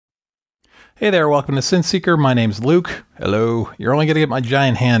Hey there, welcome to Synth Seeker. My name's Luke. Hello. You're only going to get my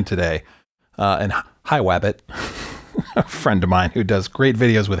giant hand today. And hi, Wabbit, a friend of mine who does great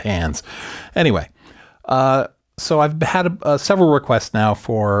videos with hands. Anyway, so I've had several requests now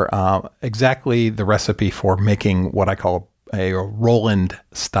for exactly the recipe for making what I call a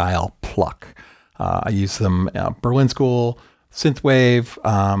Roland-Style pluck. I use them Berlin School, Synthwave.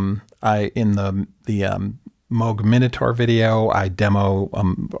 In the Moog Minotaur video, I demo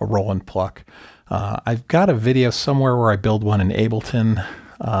a Roland pluck. I've got a video somewhere where I build one in Ableton,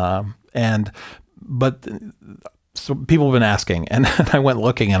 but so people have been asking, and I went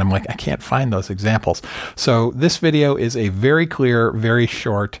looking, and I'm like, I can't find those examples. So this video is a very clear, very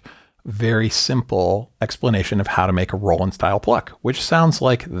short, very simple explanation of how to make a Roland-style pluck, which sounds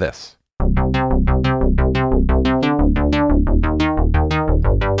like this.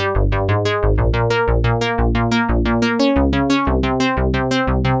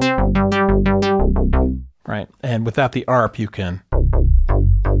 Right, and without the ARP, you can.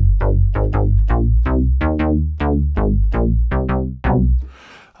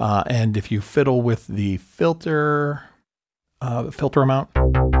 And if you fiddle with the filter amount, let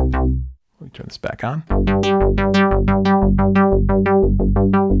me turn this back on.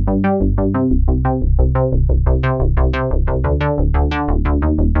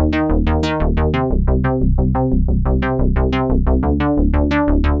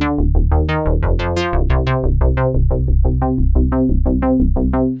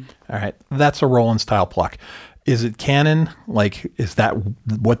 All right, that's a Roland-style pluck. Is it canon? Like, is that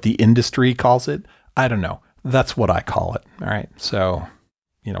what the industry calls it? I don't know. That's what I call it. All right, so,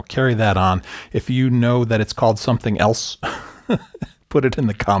 you know, carry that on. If you know that it's called something else, put it in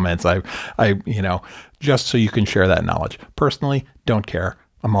the comments. You know, just so you can share that knowledge. Personally, don't care.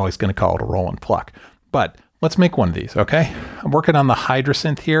 I'm always going to call it a Roland pluck. But let's make one of these, okay? I'm working on the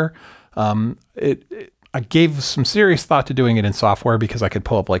Hydrasynth here. I gave some serious thought to doing it in software because I could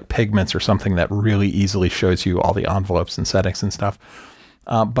pull up like Pigments or something that really easily shows you all the envelopes and settings and stuff.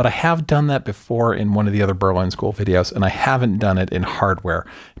 But I have done that before in one of the other Berlin School videos, and I haven't done it in hardware.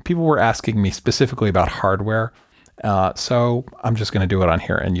 People were asking me specifically about hardware, so I'm just going to do it on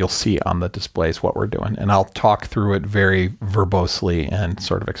here, and you'll see on the displays what we're doing. And I'll talk through it very verbosely and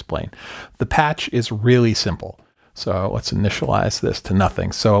sort of explain. The patch is really simple. So let's initialize this to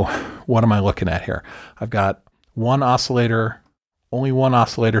nothing. So what am I looking at here? I've got one oscillator, only one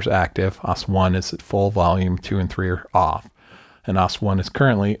oscillator is active. Os1 is at full volume, 2 and 3 are off. And Os1 is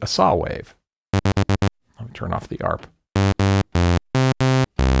currently a saw wave. Let me turn off the ARP.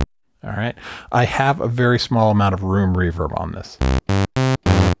 All right. I have a very small amount of room reverb on this.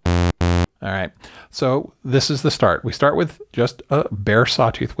 All right. So this is the start. We start with just a bare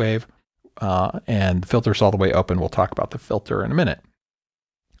sawtooth wave. And the filter's all the way open. We'll talk about the filter in a minute.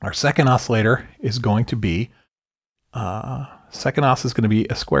 Our second oscillator is going to be, second os is going to be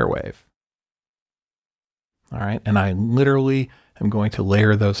a square wave. All right, and I literally am going to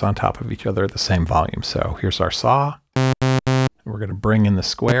layer those on top of each other at the same volume. So here's our saw. We're going to bring in the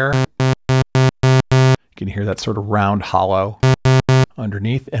square. You can hear that sort of round hollow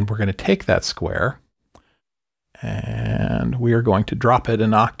underneath, and we're going to take that square and we are going to drop it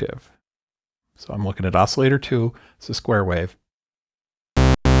an octave. So I'm looking at oscillator 2, it's a square wave.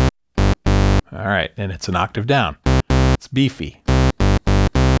 All right, and it's an octave down. It's beefy.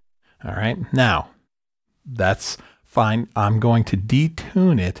 All right, now that's fine. I'm going to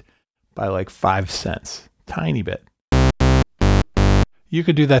detune it by like 5 cents, tiny bit. You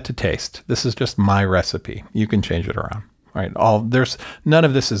could do that to taste. This is just my recipe. You can change it around, right? None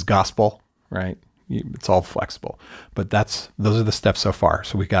of this is gospel, right? It's all flexible, but those are the steps so far.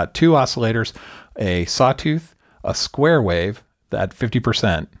 So we got 2 oscillators, a sawtooth, a square wave at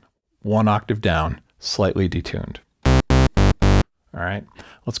 50%, 1 octave down, slightly detuned. All right,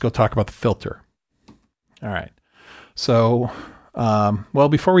 let's go talk about the filter. All right, so, well,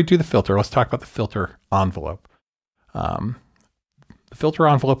 before we do the filter, let's talk about the filter envelope. The filter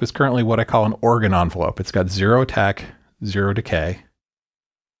envelope is currently what I call an organ envelope. It's got 0 attack, 0 decay.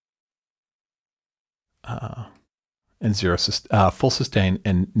 And full sustain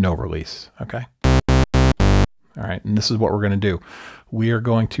and no release. Okay. All right. And this is what we're going to do. We are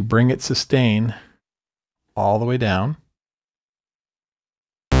going to bring its sustain all the way down.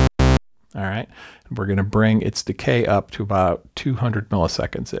 All right. And we're going to bring its decay up to about 200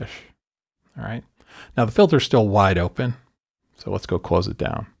 milliseconds ish. All right. Now the filter is still wide open. So let's go close it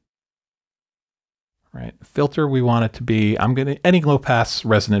down. Right. Filter, we want it to be, any low pass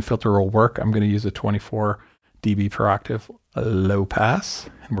resonant filter will work. I'm going to use a 24 dB per octave low pass,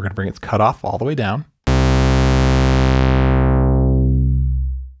 and we're going to bring its cutoff all the way down.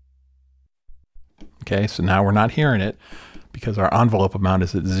 Okay, so now we're not hearing it because our envelope amount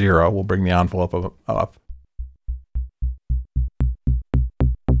is at 0. We'll bring the envelope up.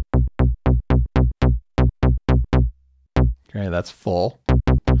 Okay, that's full.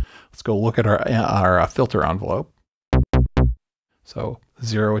 Let's go look at our filter envelope. So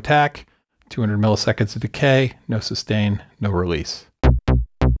 0 attack, 200 milliseconds of decay, no sustain, no release.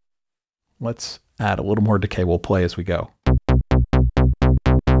 Let's add a little more decay. We'll play as we go.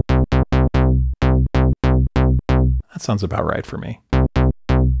 That sounds about right for me.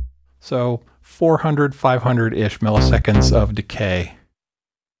 So 400, 500-ish milliseconds of decay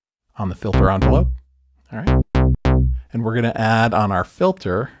on the filter envelope. All right. And we're going to add on our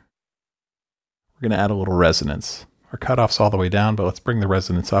filter, we're going to add a little resonance. Our cutoff's all the way down, but let's bring the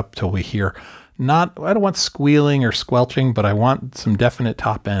resonance up till we hear I don't want squealing or squelching, but I want some definite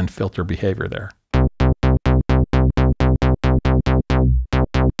top end filter behavior there.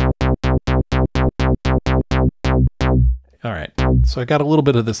 All right, so I got a little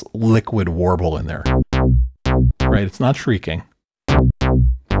bit of this liquid warble in there, right? It's not shrieking.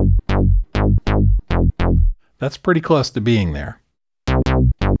 That's pretty close to being there.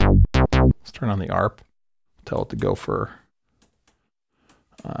 Let's turn on the ARP, tell it to go for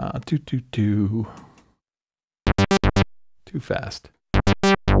too fast.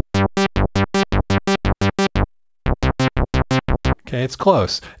 Okay, it's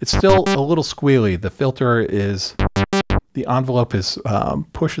close. It's still a little squealy. The envelope is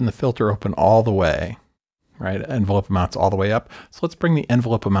pushing the filter open all the way, right? Envelope amount's all the way up. So let's bring the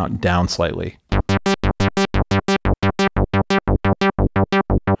envelope amount down slightly.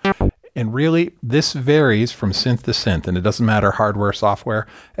 And really, this varies from synth to synth, and it doesn't matter hardware, software.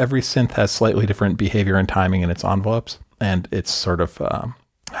 Every synth has slightly different behavior and timing in its envelopes, and it's sort of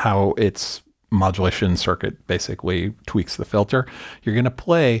how its modulation circuit basically tweaks the filter. You're going to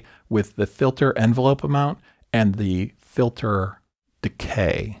play with the filter envelope amount and the filter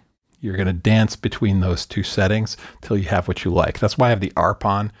decay. You're going to dance between those two settings till you have what you like. That's why I have the ARP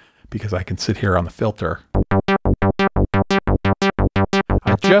on, because I can sit here on the filter.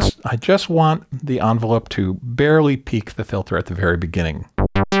 I just want the envelope to barely peak the filter at the very beginning.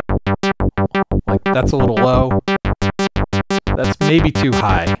 Like that's a little low. That's maybe too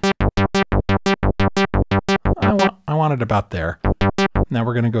high. I want it about there. Now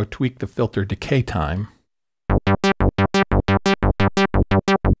we're going to go tweak the filter decay time.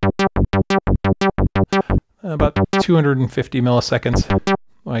 About 250 milliseconds.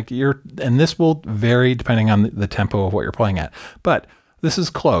 And this will vary depending on the tempo of what you're playing at. But this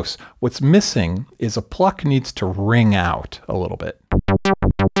is close. What's missing is a pluck needs to ring out a little bit.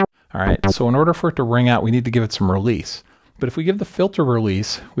 All right, so in order for it to ring out, we need to give it some release. But if we give the filter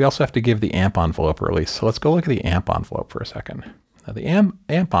release, we also have to give the amp envelope release. So let's go look at the amp envelope for a second. Now the amp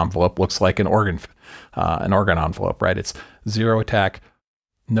envelope looks like an organ envelope, right? It's 0 attack,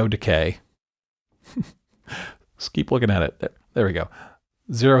 no decay. Let's keep looking at it. There we go.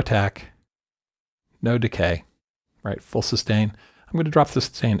 0 attack, no decay, right? Full sustain. I'm going to drop the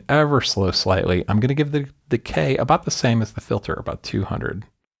sustain ever so slightly. I'm going to give the decay about the same as the filter, about 200,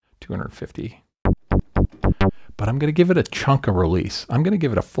 250. But I'm going to give it a chunk of release. I'm going to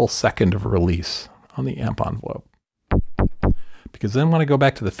give it a full second of release on the amp envelope. Because then when I go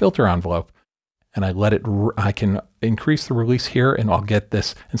back to the filter envelope and I can increase the release here and I'll get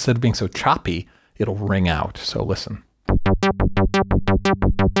this, instead of being so choppy, it'll ring out. So listen.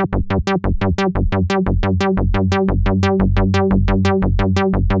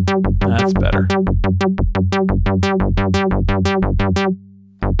 That's better.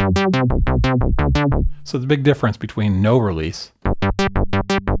 So the big difference between no release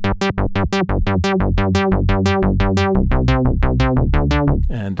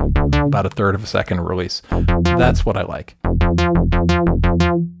and about 1/3 of a second of release. That's what I like.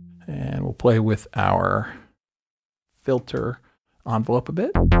 And we'll play with our filter envelope a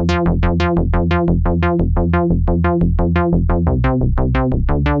bit.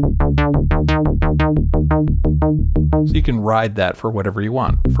 So you can ride that for whatever you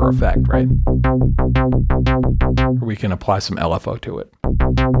want for effect, right? Or we can apply some LFO to it.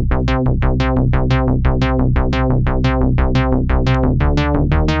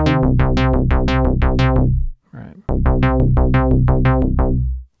 Right.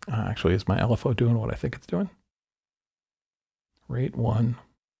 Actually, is my LFO doing what I think it's doing? Rate 1,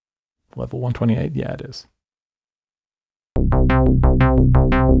 level 128. Yeah, it is.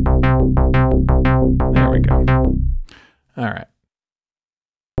 There we go. All right.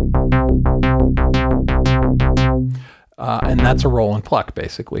 And that's a roll and pluck,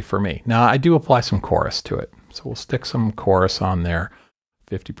 basically, for me. Now, I do apply some chorus to it. So we'll stick some chorus on there.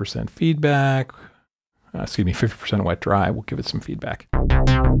 50% feedback. excuse me, 50% wet dry. We'll give it some feedback.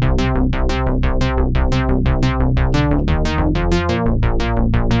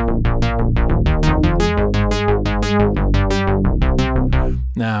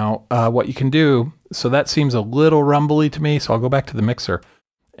 Now, what you can do, so that seems a little rumbly to me, so I'll go back to the mixer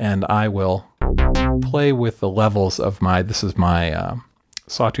and I will play with the levels of my, this is my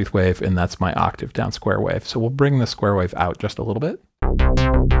sawtooth wave, and that's my octave down square wave. So we'll bring the square wave out just a little bit.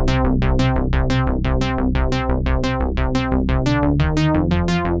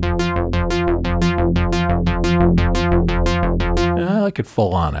 I like it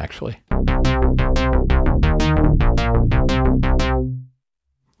full on, actually.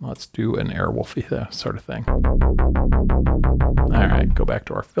 Let's do an Airwolf sort of thing. All right, go back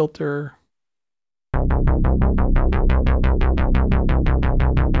to our filter.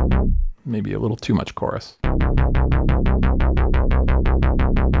 Maybe a little too much chorus.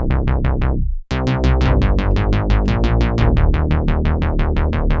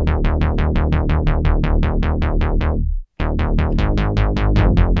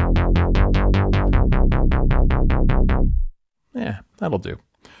 Yeah, that'll do.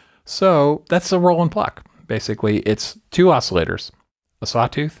 So that's a roll and pluck. Basically, it's two oscillators, a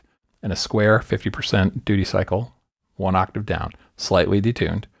sawtooth and a square 50% duty cycle, 1 octave down, slightly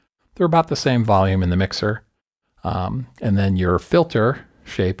detuned. They're about the same volume in the mixer. And then your filter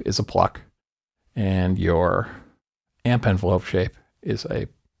shape is a pluck, and your amp envelope shape is a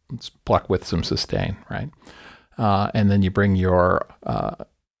pluck with some sustain, right? And then you bring your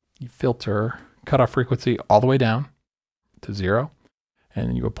filter cutoff frequency all the way down to 0,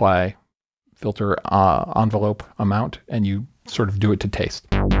 and you apply filter envelope amount, and you sort of do it to taste.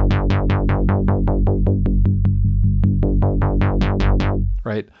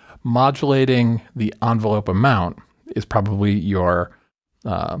 Right? Modulating the envelope amount is probably your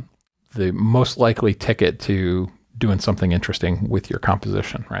the most likely ticket to doing something interesting with your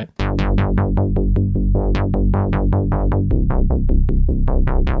composition, right?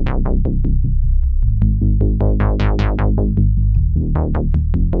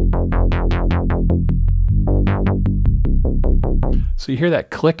 So you hear that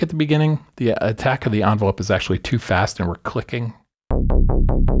click at the beginning? The attack of the envelope is actually too fast and we're clicking.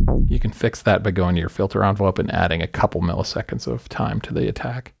 You can fix that by going to your filter envelope and adding a couple milliseconds of time to the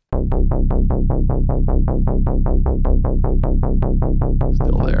attack.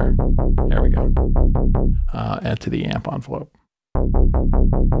 Still there. There we go. Add to the amp envelope.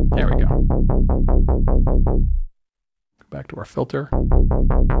 There we go. Go back to our filter.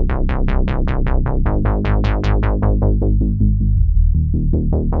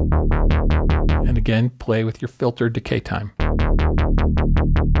 And again, play with your filter decay time to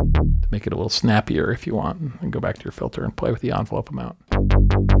make it a little snappier if you want. And go back to your filter and play with the envelope amount.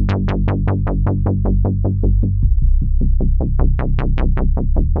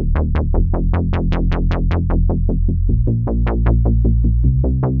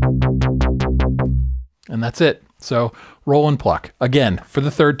 And that's it. So roll and pluck. Again, for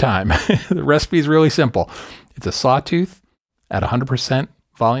the third time. The recipe is really simple. It's a sawtooth at 100%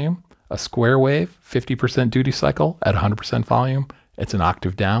 volume, a square wave, 50% duty cycle at 100% volume. It's an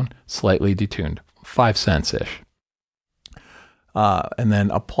octave down, slightly detuned, 5 cents-ish. And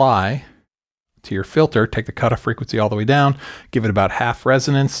then apply to your filter, take the cutoff frequency all the way down, give it about half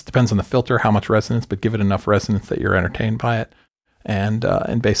resonance, depends on the filter, how much resonance, but give it enough resonance that you're entertained by it. And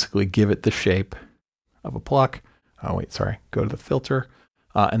basically give it the shape of a pluck. Oh wait, sorry, go to the filter,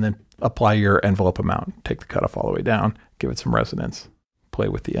 and then apply your envelope amount. Take the cutoff all the way down, give it some resonance, play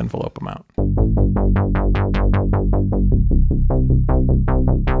with the envelope amount.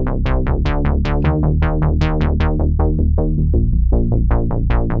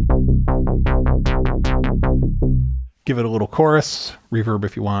 Give it a little chorus, reverb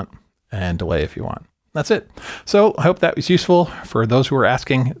if you want, and delay if you want. That's it. So I hope that was useful. For those who are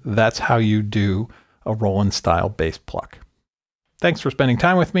asking, that's how you do a Roland-Style bass pluck. Thanks for spending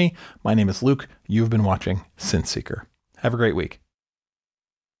time with me. My name is Luke. You've been watching Synth Seeker. Have a great week.